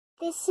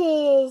This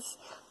is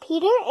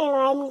Peter, and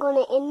I'm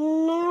going to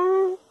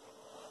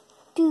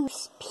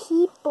introduce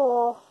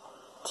people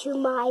to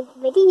my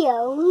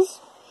videos.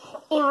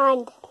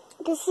 And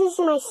this is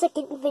my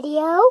second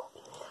video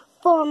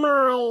for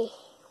my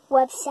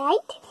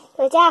website.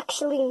 It's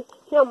actually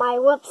not my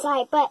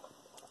website, but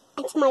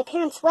it's my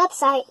parents'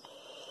 website.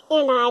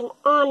 And I'm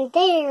on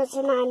theirs,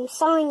 and I'm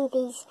selling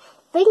these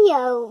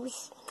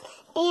videos.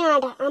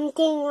 And I'm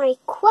getting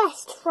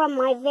requests from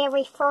my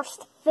very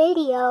first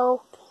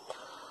video.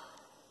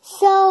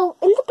 So,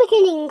 in the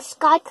beginning,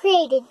 God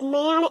created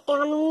man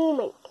and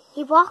woman.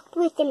 He walked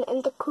with them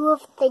in the cool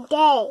of the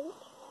day.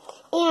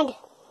 And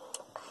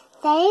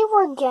they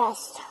were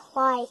just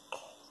like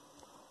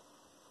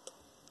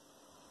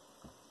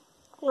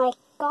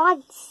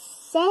God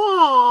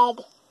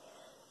said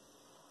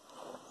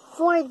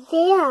for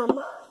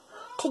them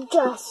to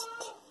just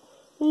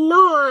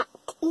not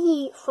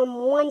eat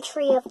from one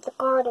tree of the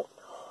garden,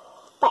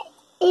 but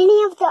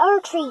any of the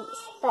other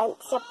trees, but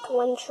except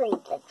one tree,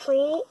 the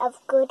tree of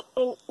good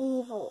and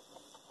evil.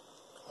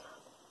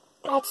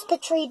 That's the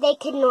tree they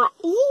could not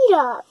eat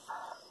of.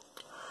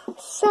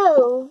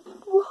 So,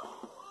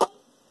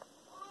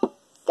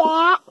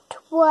 that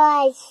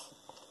was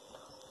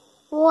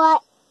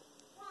what,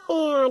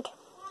 and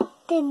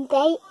then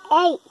they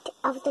ate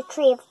of the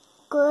tree of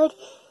good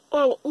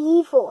and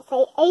evil.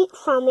 They ate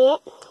from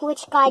it,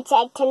 which God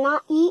said to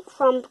not eat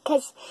from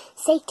because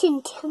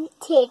Satan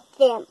tempted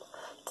them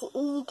to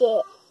eat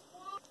it.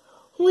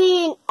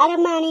 When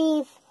Adam and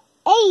Eve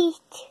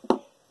ate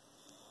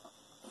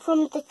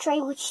from the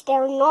tree, which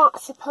they're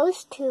not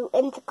supposed to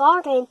in the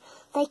garden,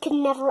 they could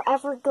never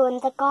ever go in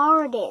the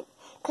garden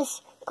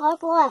because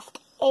God left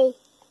an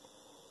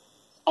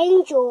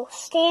angel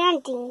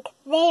standing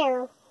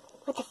there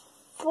with a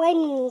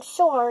flaming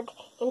sword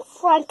in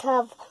front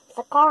of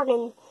the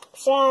garden,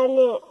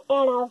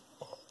 and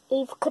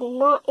Eve could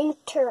not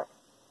enter.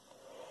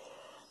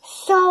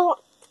 So,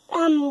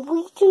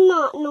 we do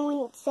not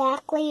know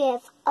exactly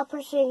if a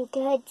person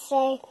could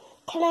say,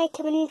 "Can I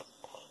come in?"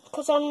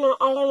 Because I'm not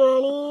Adam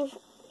and Eve.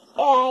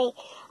 I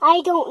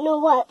don't know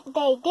what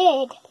they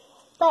did,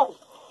 but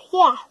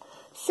yeah.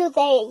 So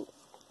that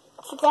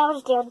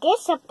was their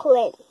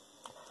discipline.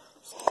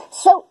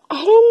 So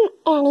Adam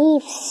and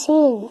Eve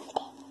sinned,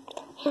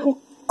 and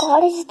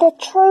God is the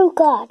true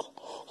God.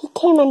 He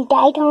came and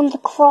died on the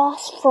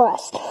cross for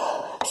us.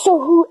 So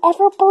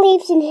whoever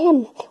believes in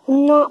Him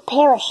will not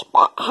perish,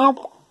 but have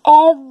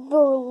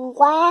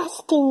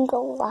everlasting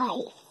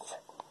life.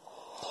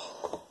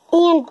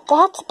 And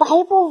that's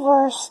Bible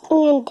verse.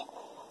 And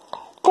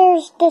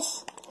there's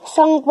this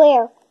song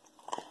where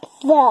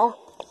the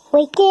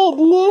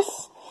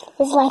wickedness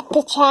is like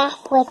the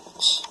chaff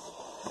which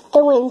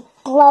the wind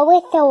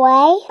bloweth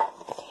away,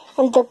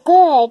 and the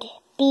good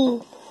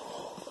be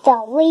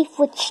the leaf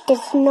which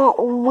does not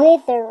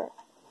wither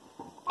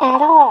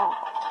at all.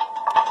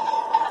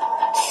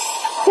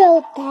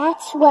 So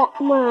that's what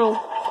my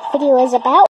video is about.